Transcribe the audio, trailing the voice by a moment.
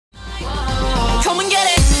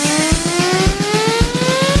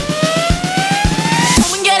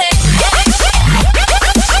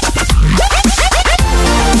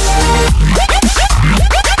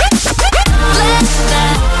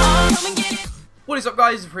What is up,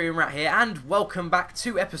 guys? Freedom Rat here, and welcome back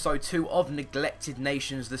to episode 2 of Neglected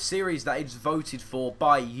Nations, the series that is voted for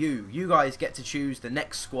by you. You guys get to choose the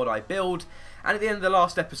next squad I build, and at the end of the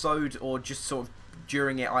last episode, or just sort of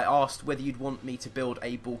during it, I asked whether you'd want me to build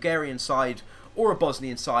a Bulgarian side or a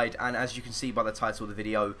Bosnian side, and as you can see by the title of the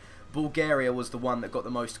video, Bulgaria was the one that got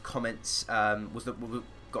the most comments, got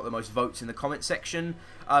the most votes in the comment section.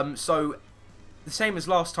 So the same as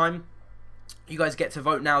last time. You guys get to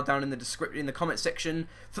vote now down in the comment section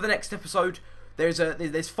for the next episode.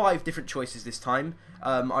 There's 5 different choices this time.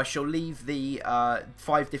 I shall leave the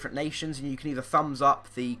 5 different nations, and you can either thumbs up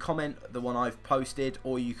the comment, the one I've posted,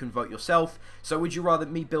 or you can vote yourself. So would you rather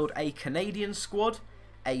me build a Canadian squad,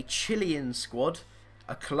 a Chilean squad,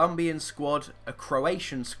 a Colombian squad, a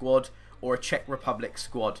Croatian squad, or a Czech Republic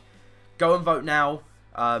squad? Go and vote now.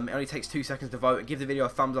 It only takes 2 seconds to vote, and give the video a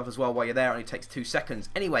thumbs up as well while you're there. It only takes 2 seconds.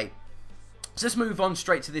 Anyway, so let's move on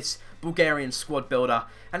straight to this Bulgarian squad builder,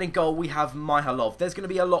 and in goal we have Mihalov. There's going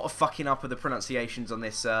to be a lot of fucking up with the pronunciations on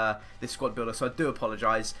this this squad builder, so I do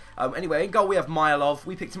apologise. Anyway, in goal we have Mihalov.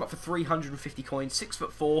 We picked him up for 350 coins,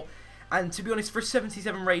 6'4", and to be honest, for a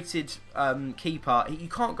 77 rated keeper, you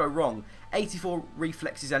can't go wrong. 84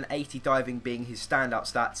 reflexes and 80 diving being his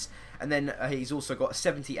standout stats, and then he's also got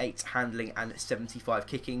 78 handling and 75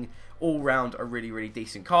 kicking. All round a really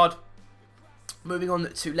decent card. Moving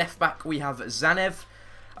on to left back, we have Zanev.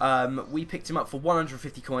 We picked him up for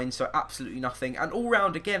 150 coins, so absolutely nothing. And all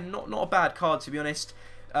round, again, not a bad card to be honest.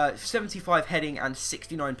 75 heading and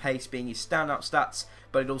 69 pace being his standout stats,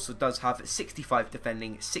 but it also does have 65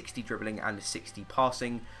 defending, 60 dribbling, and 60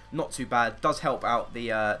 passing. Not too bad. Does help out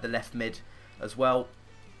the left mid as well.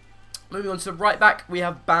 Moving on to right back, we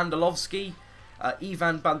have Bandalovsky.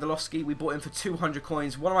 Ivan Bandalovsky, we bought him for 200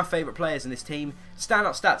 coins. One of my favourite players in this team.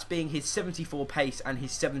 Standout stats being his 74 pace and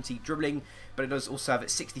his 70 dribbling, but it does also have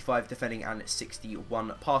 65 defending and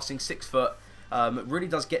 61 passing. 6 foot, really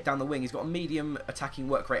does get down the wing. He's got a medium attacking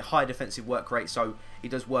work rate, high defensive work rate, so he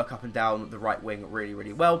does work up and down the right wing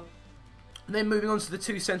really well. And then moving on to the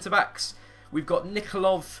 2 centre backs, we've got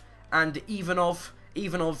Nikolov and Ivanov.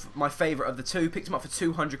 Ivanov, my favourite of the 2, picked him up for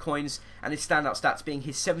 200 coins, and his standout stats being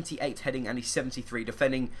his 78 heading and his 73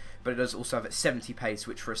 defending, but it does also have 70 pace,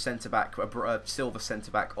 which for a centre-back, a silver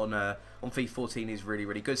centre-back on FIFA 14 is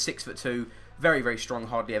really good. 6'2", very strong,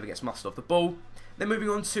 hardly ever gets mustered off the ball. Then moving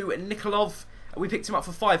on to Nikolov, we picked him up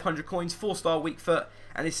for 500 coins, 4-star weak foot,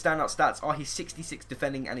 and his standout stats are his 66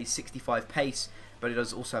 defending and his 65 pace, but it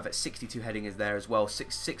does also have 62 heading is there as well.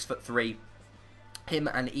 6'3". Him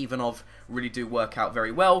and Ivanov really do work out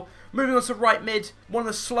very well. Moving on to right mid, one of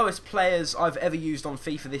the slowest players I've ever used on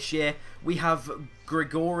FIFA this year. We have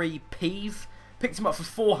Grigory Peeve. Picked him up for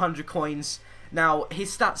 400 coins. Now,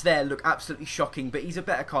 his stats there look absolutely shocking, but he's a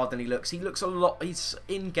better card than he looks. He looks a lot, he's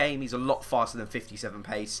in game, he's a lot faster than 57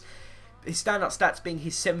 pace. His standout stats being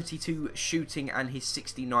his 72 shooting and his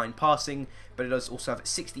 69 passing, but it does also have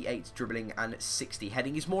 68 dribbling and 60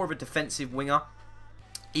 heading. He's more of a defensive winger.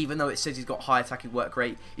 Even though it says he's got high attacking work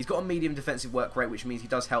rate, he's got a medium defensive work rate, which means he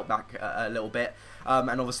does help back a little bit. And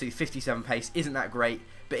obviously 57 pace isn't that great,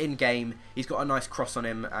 but in game he's got a nice cross on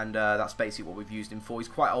him, and that's basically what we've used him for. He's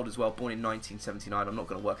quite old as well, born in 1979. I'm not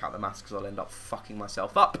going to work out the maths because I'll end up fucking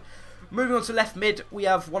myself up. Moving on to left mid, we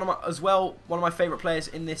have one of my favourite players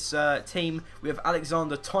in this team. We have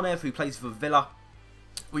Alexander Tonev, who plays for Villa.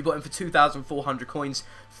 We bought him for 2,400 coins,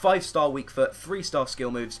 5-star weak foot, 3-star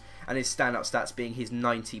skill moves, and his standout stats being his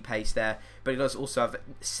 90 pace there. But he does also have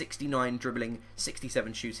 69 dribbling,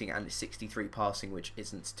 67 shooting, and 63 passing, which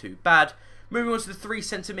isn't too bad. Moving on to the 3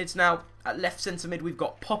 centre mids now. At left centre mid, we've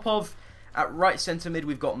got Popov. At right centre mid,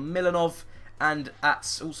 we've got Milanov. And at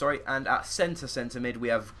centre mid, we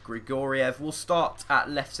have Grigoriev. We'll start at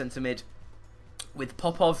left centre mid with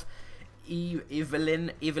Popov.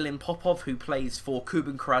 Evelyn Popov, who plays for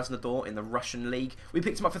Kuban Krasnodar in the Russian league. We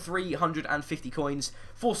picked him up for 350 coins,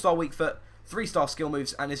 4-star weak foot, 3-star skill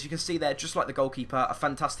moves, and as you can see there, just like the goalkeeper, a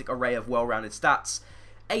fantastic array of well-rounded stats.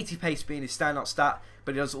 80 pace being his standout stat,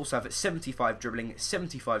 but he does also have 75 dribbling,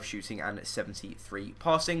 75 shooting, and 73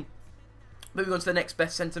 passing. Moving on to the next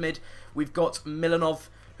best centre mid, we've got Milanov,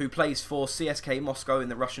 who plays for CSK Moscow in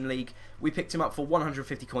the Russian league. We picked him up for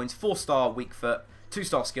 150 coins, 4-star weak foot,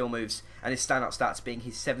 2-star skill moves, and his standout stats being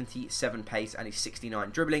his 77 pace and his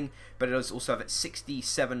 69 dribbling, but it does also have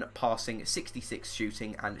 67 passing, 66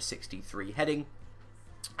 shooting, and 63 heading.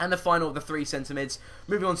 And the final of the 3 centre mids,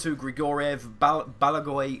 moving on to Grigoriev,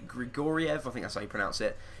 Balagoy Grigoriev, I think that's how you pronounce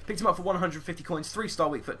it. Picked him up for 150 coins, 3-star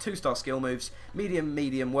weak foot, 2-star skill moves,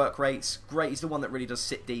 medium work rates. Great, he's the one that really does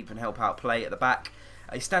sit deep and help out play at the back.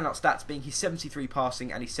 His standout stats being his 73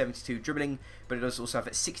 passing and his 72 dribbling, but he does also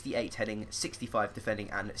have 68 heading, 65 defending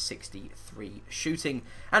and 63 shooting.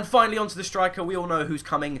 And finally onto the striker, we all know who's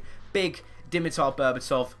coming, big Dimitar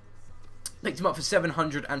Berbatov. Picked him up for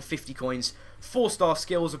 750 coins, 4-star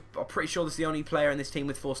skills. I'm pretty sure this is the only player in this team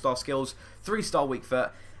with 4-star skills, 3-star weak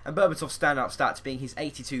foot. And Berbatov's standout stats being his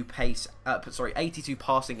 82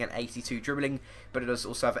 passing and 82 dribbling, but it does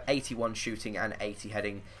also have 81 shooting and 80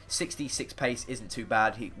 heading. 66 pace isn't too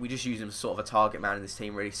bad. We just use him as sort of a target man in this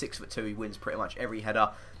team, really. 6'2", he wins pretty much every header.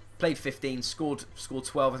 Played 15, scored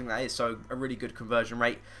 12, I think that is, so a really good conversion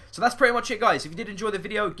rate. So that's pretty much it, guys. If you did enjoy the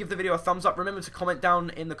video, give the video a thumbs up. Remember to comment down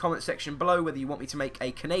in the comment section below whether you want me to make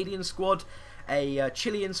a Canadian squad, a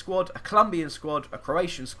Chilean squad, a Colombian squad, a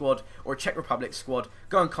Croatian squad, or a Czech Republic squad.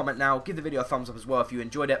 Go and comment now. Give the video a thumbs up as well if you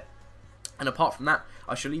enjoyed it. And apart from that,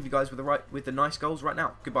 I shall leave you guys with the nice goals right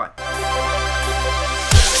now. Goodbye.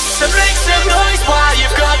 So make some noise while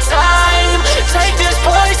you've got time. Take this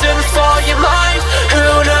poison for your mind.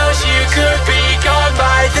 Who knows you